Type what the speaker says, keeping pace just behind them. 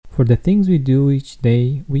For the things we do each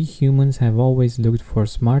day, we humans have always looked for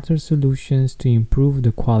smarter solutions to improve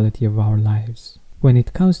the quality of our lives. When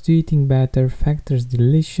it comes to eating better, Factor's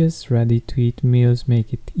delicious, ready-to-eat meals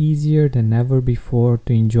make it easier than ever before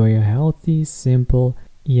to enjoy a healthy, simple,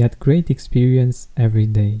 yet great experience every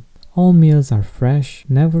day. All meals are fresh,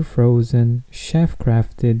 never frozen,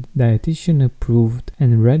 chef-crafted, dietitian-approved,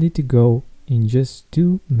 and ready to go in just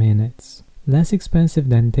 2 minutes. Less expensive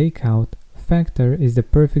than takeout, Factor is the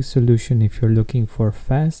perfect solution if you're looking for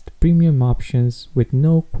fast, premium options with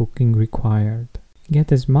no cooking required.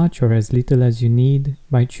 Get as much or as little as you need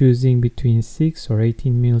by choosing between 6 or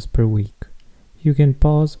 18 meals per week. You can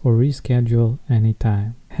pause or reschedule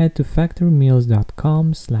anytime. Head to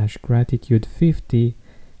factormeals.com/gratitude50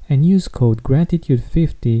 and use code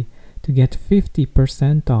gratitude50 to get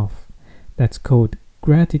 50% off. That's code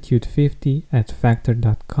gratitude50 at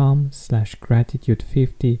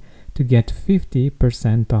factor.com/gratitude50 to get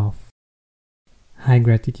 50% off. Hi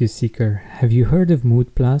Gratitude Seeker, have you heard of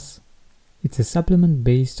Mood Plus? It's a supplement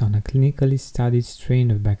based on a clinically studied strain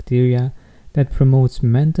of bacteria that promotes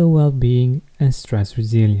mental well-being and stress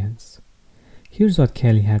resilience. Here's what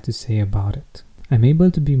Kelly had to say about it. I'm able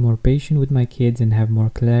to be more patient with my kids and have more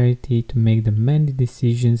clarity to make the many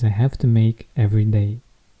decisions I have to make every day.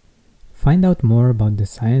 Find out more about the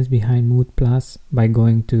science behind Mood Plus by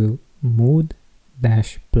going to mood-plus.com.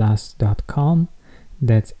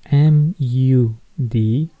 That's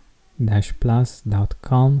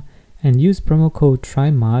MUD-plus.com and use promo code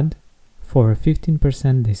TRYMOD for a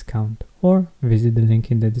 15% discount, or visit the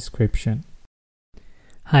link in the description.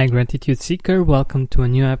 Hi Gratitude Seeker, welcome to a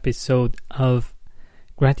new episode of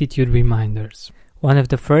Gratitude Reminders. One of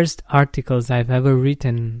the first articles I've ever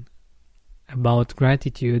written about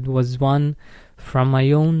gratitude was one from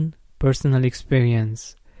my own personal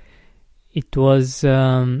experience. It was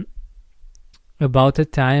about a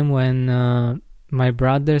time when my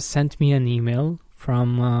brother sent me an email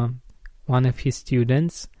from one of his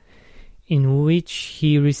students in which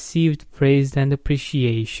he received praise and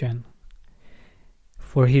appreciation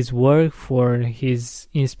for his work, for his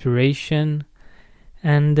inspiration,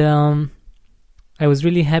 and I was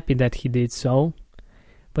really happy that he did so.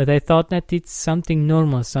 But I thought that it's something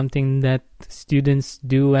normal, something that students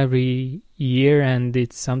do every year, and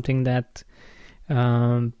it's something that,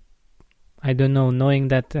 I don't know, knowing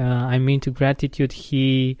that I'm into gratitude,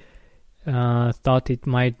 he thought it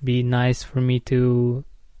might be nice for me to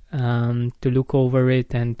look over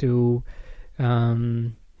it and to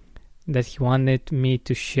that he wanted me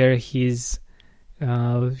to share his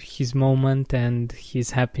moment and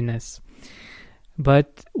his happiness.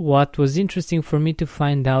 But what was interesting for me to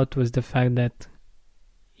find out was the fact that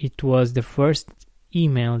it was the first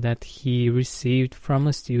email that he received from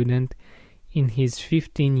a student in his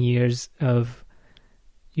 15 years of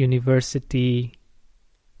university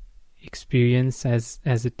experience as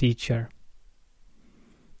a teacher.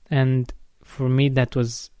 And for me that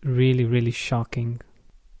was really, really shocking.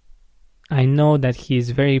 I know that he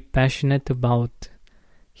is very passionate about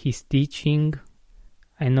his teaching.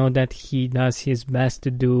 I know that he does his best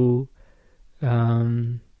to do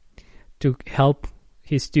to help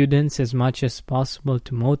his students as much as possible,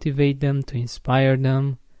 to motivate them, to inspire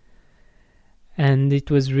them. And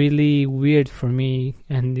it was really weird for me,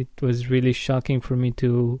 and it was really shocking for me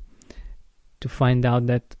to find out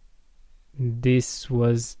that this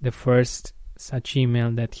was the first such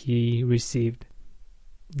email that he received.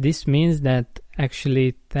 This means that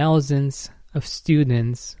actually thousands of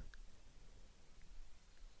students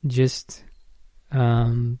just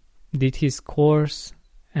did his course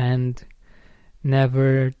and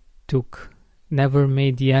never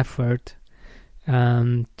made the effort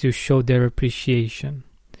to show their appreciation.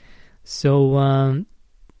 So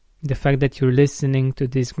the fact that you're listening to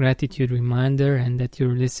this gratitude reminder and that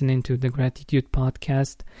you're listening to the gratitude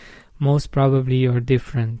podcast, most probably you're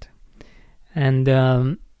different. And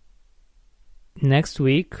next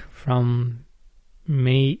week, from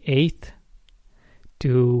May 8th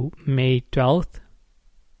to May 12th,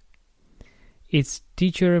 it's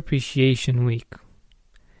Teacher Appreciation Week.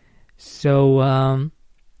 So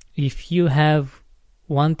if you have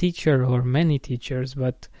one teacher or many teachers,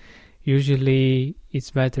 but usually it's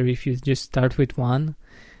better if you just start with one,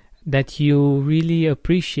 that you really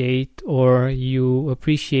appreciate or you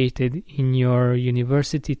appreciated in your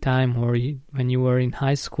university time or when you were in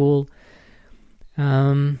high school,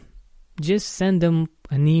 just send them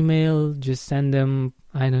an email, just send them,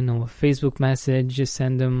 I don't know, a Facebook message, just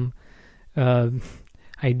send them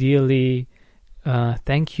ideally a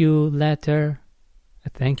thank you letter, a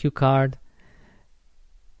thank you card,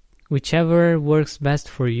 whichever works best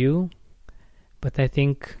for you. But I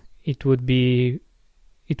think it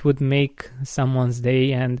would make someone's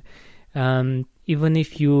day. And even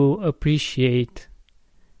if you appreciate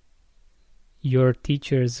your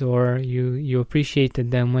teachers, or you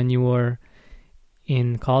appreciated them when you were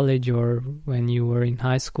in college or when you were in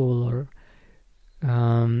high school, or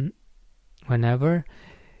whenever,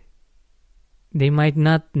 they might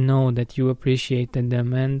not know that you appreciated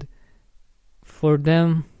them, and for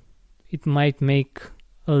them it might make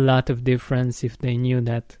a lot of difference if they knew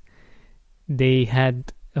that they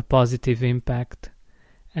had a positive impact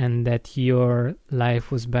and that your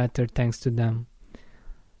life was better thanks to them.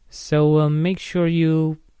 So make sure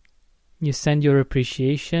you send your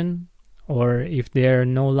appreciation, or if they're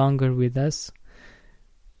no longer with us,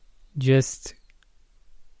 just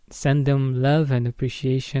send them love and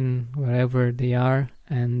appreciation wherever they are,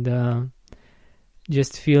 and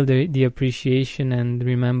just feel the appreciation and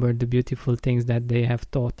remember the beautiful things that they have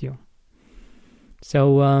taught you.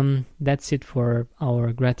 So that's it for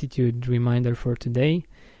our gratitude reminder for today.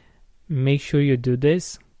 Make sure you do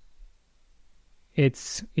this.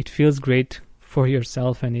 It feels great for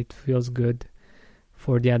yourself, and it feels good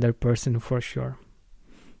for the other person for sure.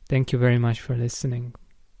 Thank you very much for listening.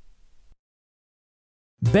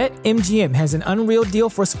 BetMGM has an unreal deal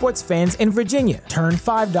for sports fans in Virginia. Turn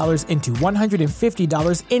 $5 into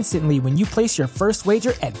 $150 instantly when you place your first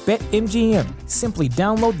wager at BetMGM. Simply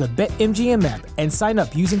download the BetMGM app and sign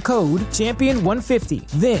up using code Champion150.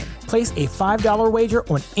 Then, place a $5 wager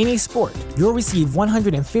on any sport. You'll receive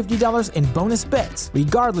 $150 in bonus bets,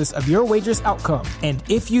 regardless of your wager's outcome. And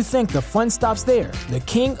if you think the fun stops there, the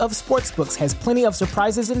king of sportsbooks has plenty of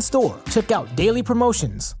surprises in store. Check out daily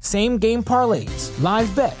promotions, same-game parlays, live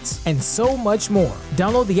bets, and so much more.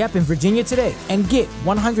 Download the app in Virginia today and get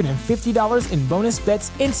 $150 in bonus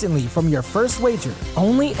bets instantly from your first wager.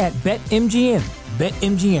 Only at BetMGM.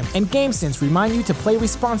 BetMGM and GameSense remind you to play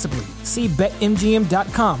responsibly. See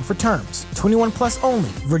BetMGM.com for terms. 21 plus only.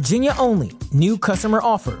 Virginia only. New customer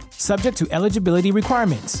offer. Subject to eligibility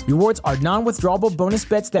requirements. Rewards are non-withdrawable bonus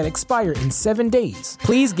bets that expire in 7 days.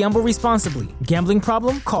 Please gamble responsibly. Gambling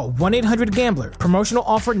problem? Call 1-800-GAMBLER. Promotional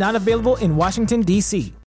offer not available in Washington, D.C.